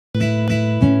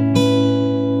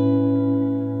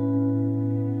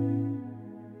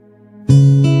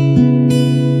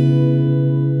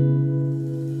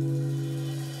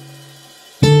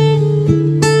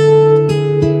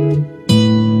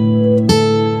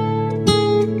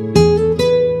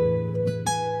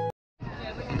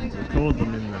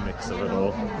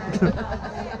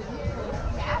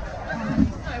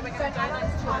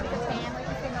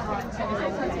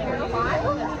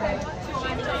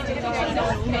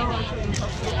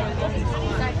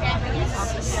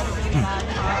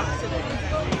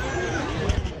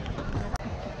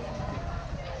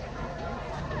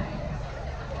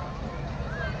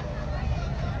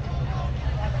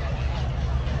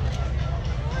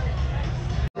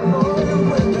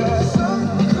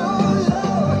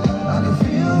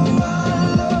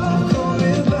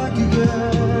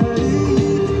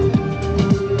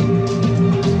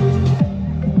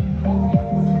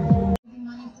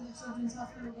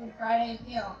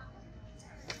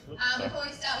Before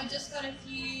we start, we've just got a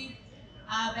few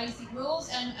basic rules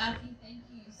and a few thank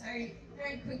yous. So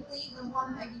very quickly, the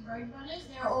Leongatha Road Runners,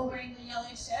 they're all wearing the yellow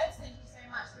shirts. Thank you so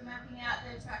much for mapping out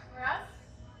the track for us.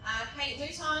 Kate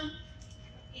Luton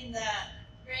in the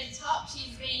red top,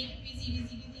 she's been busy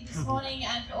this morning,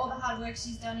 and for all the hard work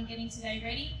she's done in getting today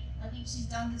ready. I think she's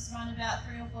done this run about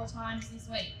 3 or 4 times this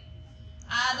week.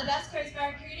 The Bass Coast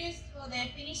Barracudas for their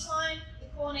finish line, the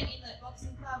Corner Inlet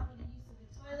Boxing Club for the use of the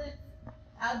toilet,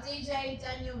 our DJ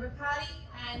Daniel Riccardi,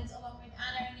 and along with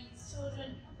Anna and his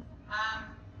children,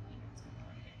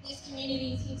 this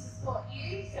community is here to support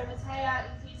you. So Matea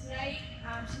is here today.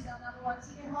 She's our #1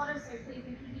 ticket holder, so please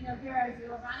be thinking of her as you're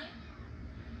running.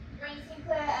 Brent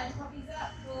Sinclair and Coffee's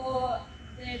Up for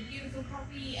their beautiful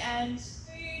coffee and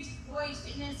food. Voyage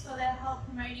Fitness for their help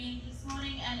promoting this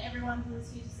morning, and everyone who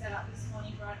was here to set up this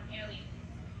morning bright and early.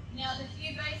 Now the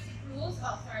few basic rules,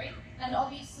 and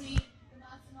obviously the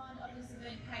mastermind of this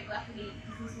event, Kate Lafferty,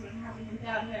 because this wouldn't happen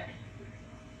without her.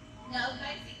 Now the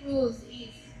basic rules is,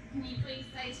 can you please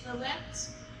stay to the left?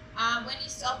 When you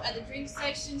stop at the drink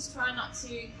stations, try not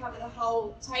to cover the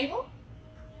whole table.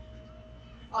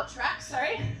 Track,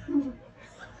 sorry.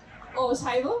 Or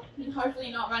table. And hopefully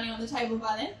you're not running on the table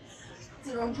by then. It's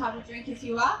the wrong type of drink if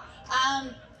you are.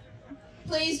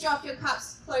 Please drop your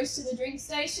cups close to the drink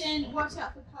station. Watch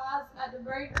out for cars at the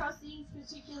road crossings,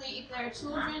 particularly if there are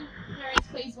children. Parents,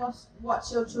 please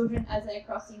watch your children as they're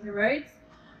crossing the roads.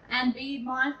 And be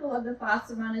mindful of the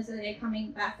faster runners as they're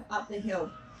coming back up the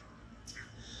hill.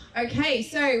 Okay,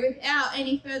 so without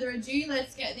any further ado,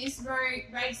 let's get this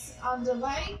race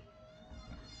underway.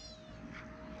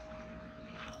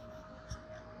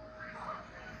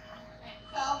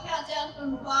 So I'll count down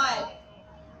from 5.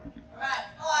 Alright,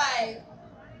 5,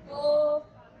 4,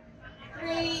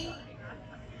 3,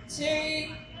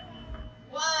 2,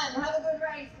 1. Have a good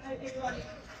race, everybody.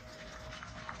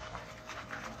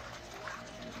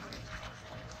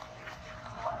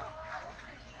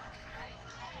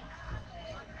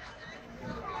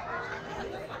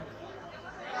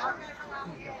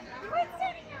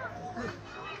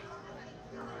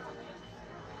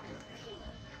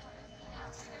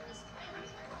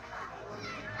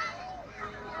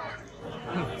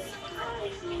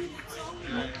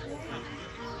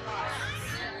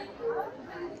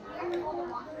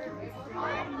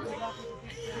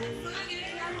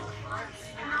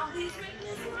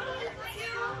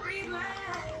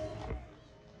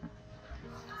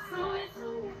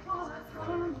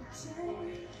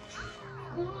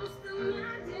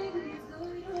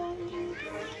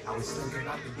 I was thinking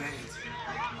about the bands.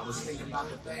 I was thinking about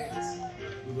the bands.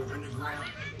 We were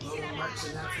underground, loading merch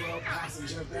in that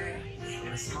 12-passenger van.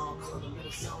 In a small club in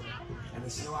Minnesota, and the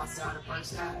snow outside the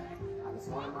first half. I just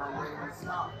wanted my way on the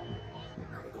stop.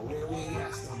 Go where we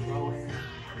at, stop blowing.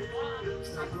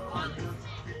 Stop growing up.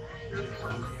 I'm in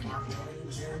my brain,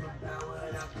 dream about what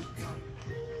I've become.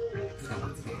 Cause I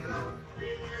want to get over.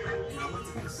 And I want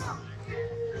to get some.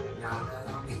 Now that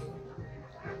I'm here,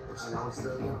 but you know I'm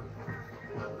still young.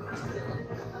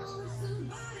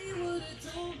 Somebody would have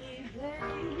told me, babe,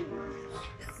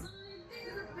 it's only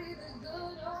things that be the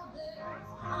good old days.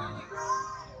 On the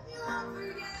road, you won't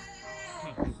forget.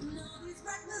 And all these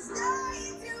reckless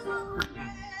days, you won't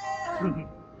forget.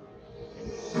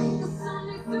 Cause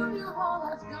only through your whole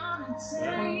life's gonna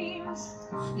change.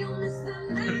 You'll miss the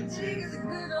magic of the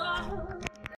good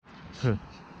old.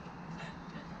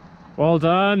 Well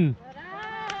done.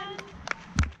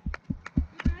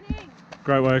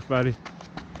 Great work, buddy.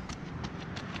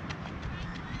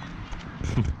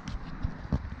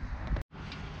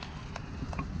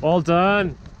 Well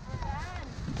done.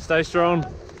 Stay strong.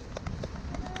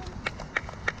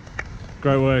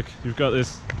 Great work. You've got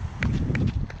this.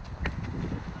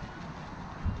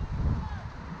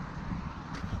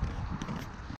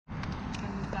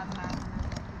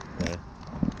 Okay.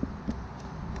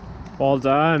 Well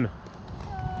done.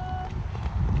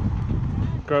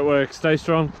 Great work. Stay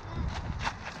strong.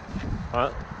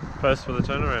 Alright, first for the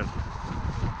turnaround.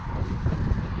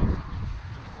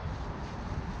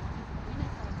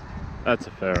 That's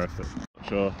a fair effort.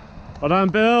 Sure. Well done,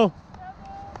 Bill.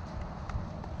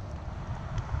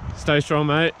 Stay strong,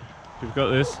 mate. You've got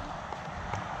this.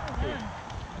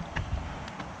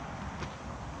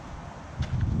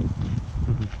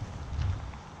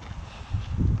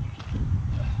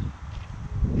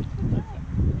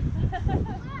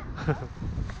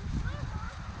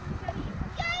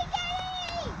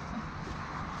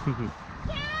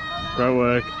 Great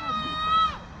work.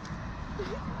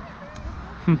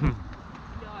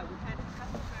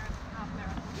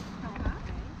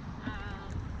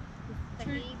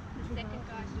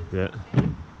 Yeah.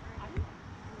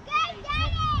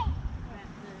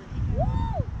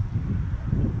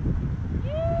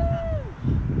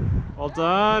 Well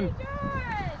done.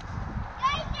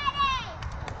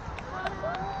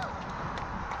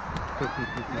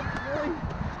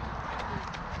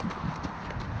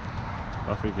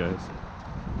 Off he goes.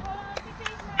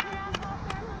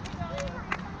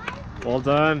 Well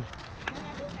done.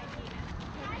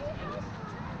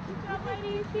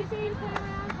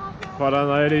 Well done,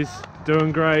 ladies.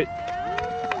 Doing great.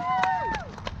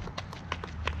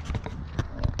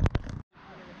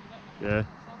 Yeah.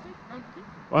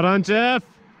 Well done, Jeff.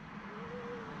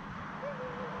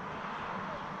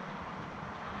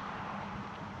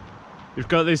 You've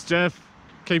got this, Jeff.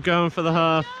 Keep going for the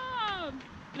half.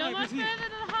 Not much further than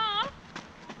the half.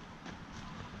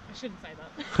 I shouldn't say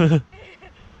that.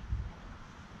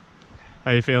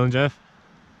 How you feeling, Jeff?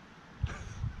 Yeah,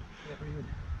 pretty good.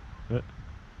 Yeah.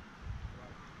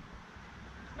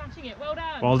 Smashing it. Well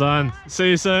done. Well done. See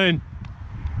you soon.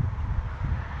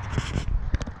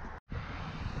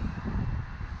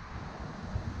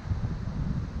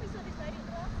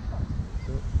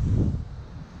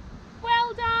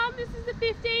 Well done. This is the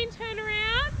 15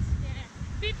 turnaround.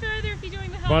 A bit further if you're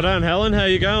doing the half. Well done, Helen. How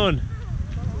you going?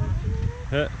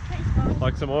 Yeah.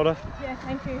 Like some water? Yeah,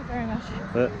 thank you very much.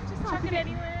 Yeah. Just chuck it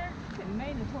anywhere. Didn't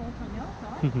mean to talk on your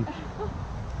side.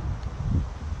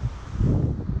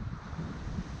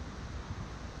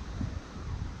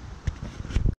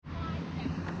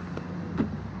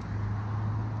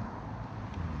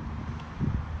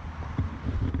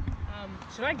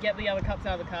 Should I get the other cups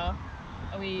out of the car?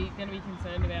 Are we going to be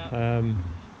concerned about?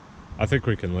 I think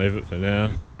we can leave it for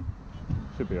now.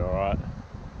 Should be alright.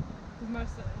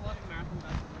 Because a lot of marathon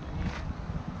buses.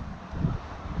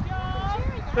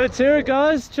 Let's hear it,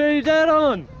 guys. Cheer your dad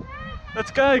on.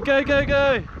 Let's go, go, go,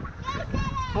 go.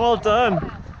 Well done.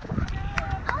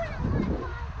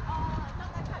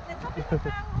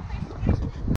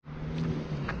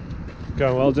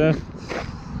 Going well, Jeff.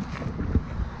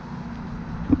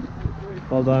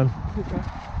 Well done.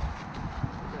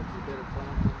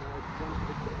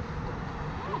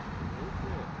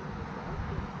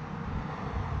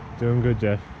 Doing good,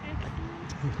 Jeff.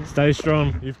 Stay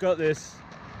strong. You've got this.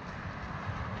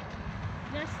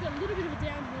 There's a little bit of a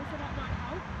downhill, so that might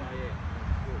help.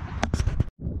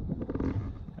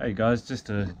 Hey guys, just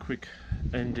a quick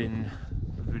ending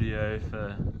video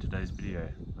for today's video,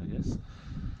 I guess.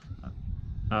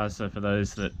 So for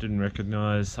those that didn't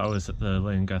recognise, I was at the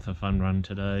Leongatha Fun Run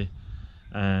today,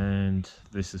 and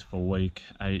this is for week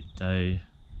 8, day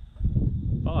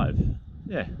 5.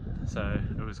 Yeah, so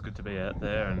it was good to be out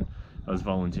there, and I was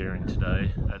volunteering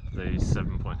today at the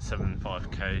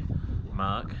 7.75k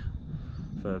mark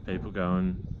for people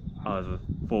going either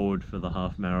forward for the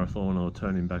half marathon or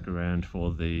turning back around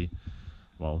for the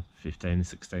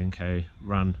 15-16k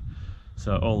run.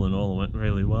 So all in all, it went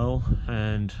really well,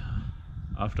 and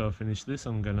after I finish this,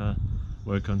 I'm gonna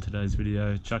work on today's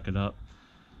video, chuck it up,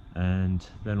 and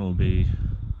then we'll be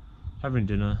having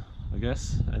dinner, I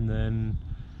guess, and then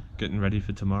getting ready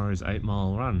for tomorrow's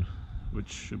 8-mile run,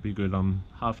 which should be good. I'm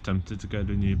half tempted to go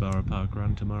to Newborough Park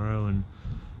Run tomorrow and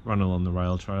run along the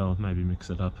rail trail, maybe mix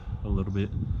it up a little bit.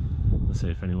 Let's see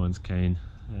if anyone's keen.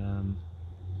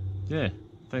 Yeah,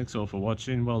 thanks all for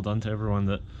watching. Well done to everyone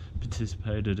that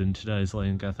participated in today's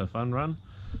Leongatha Fun Run,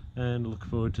 and look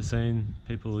forward to seeing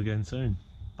people again soon.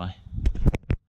 Bye.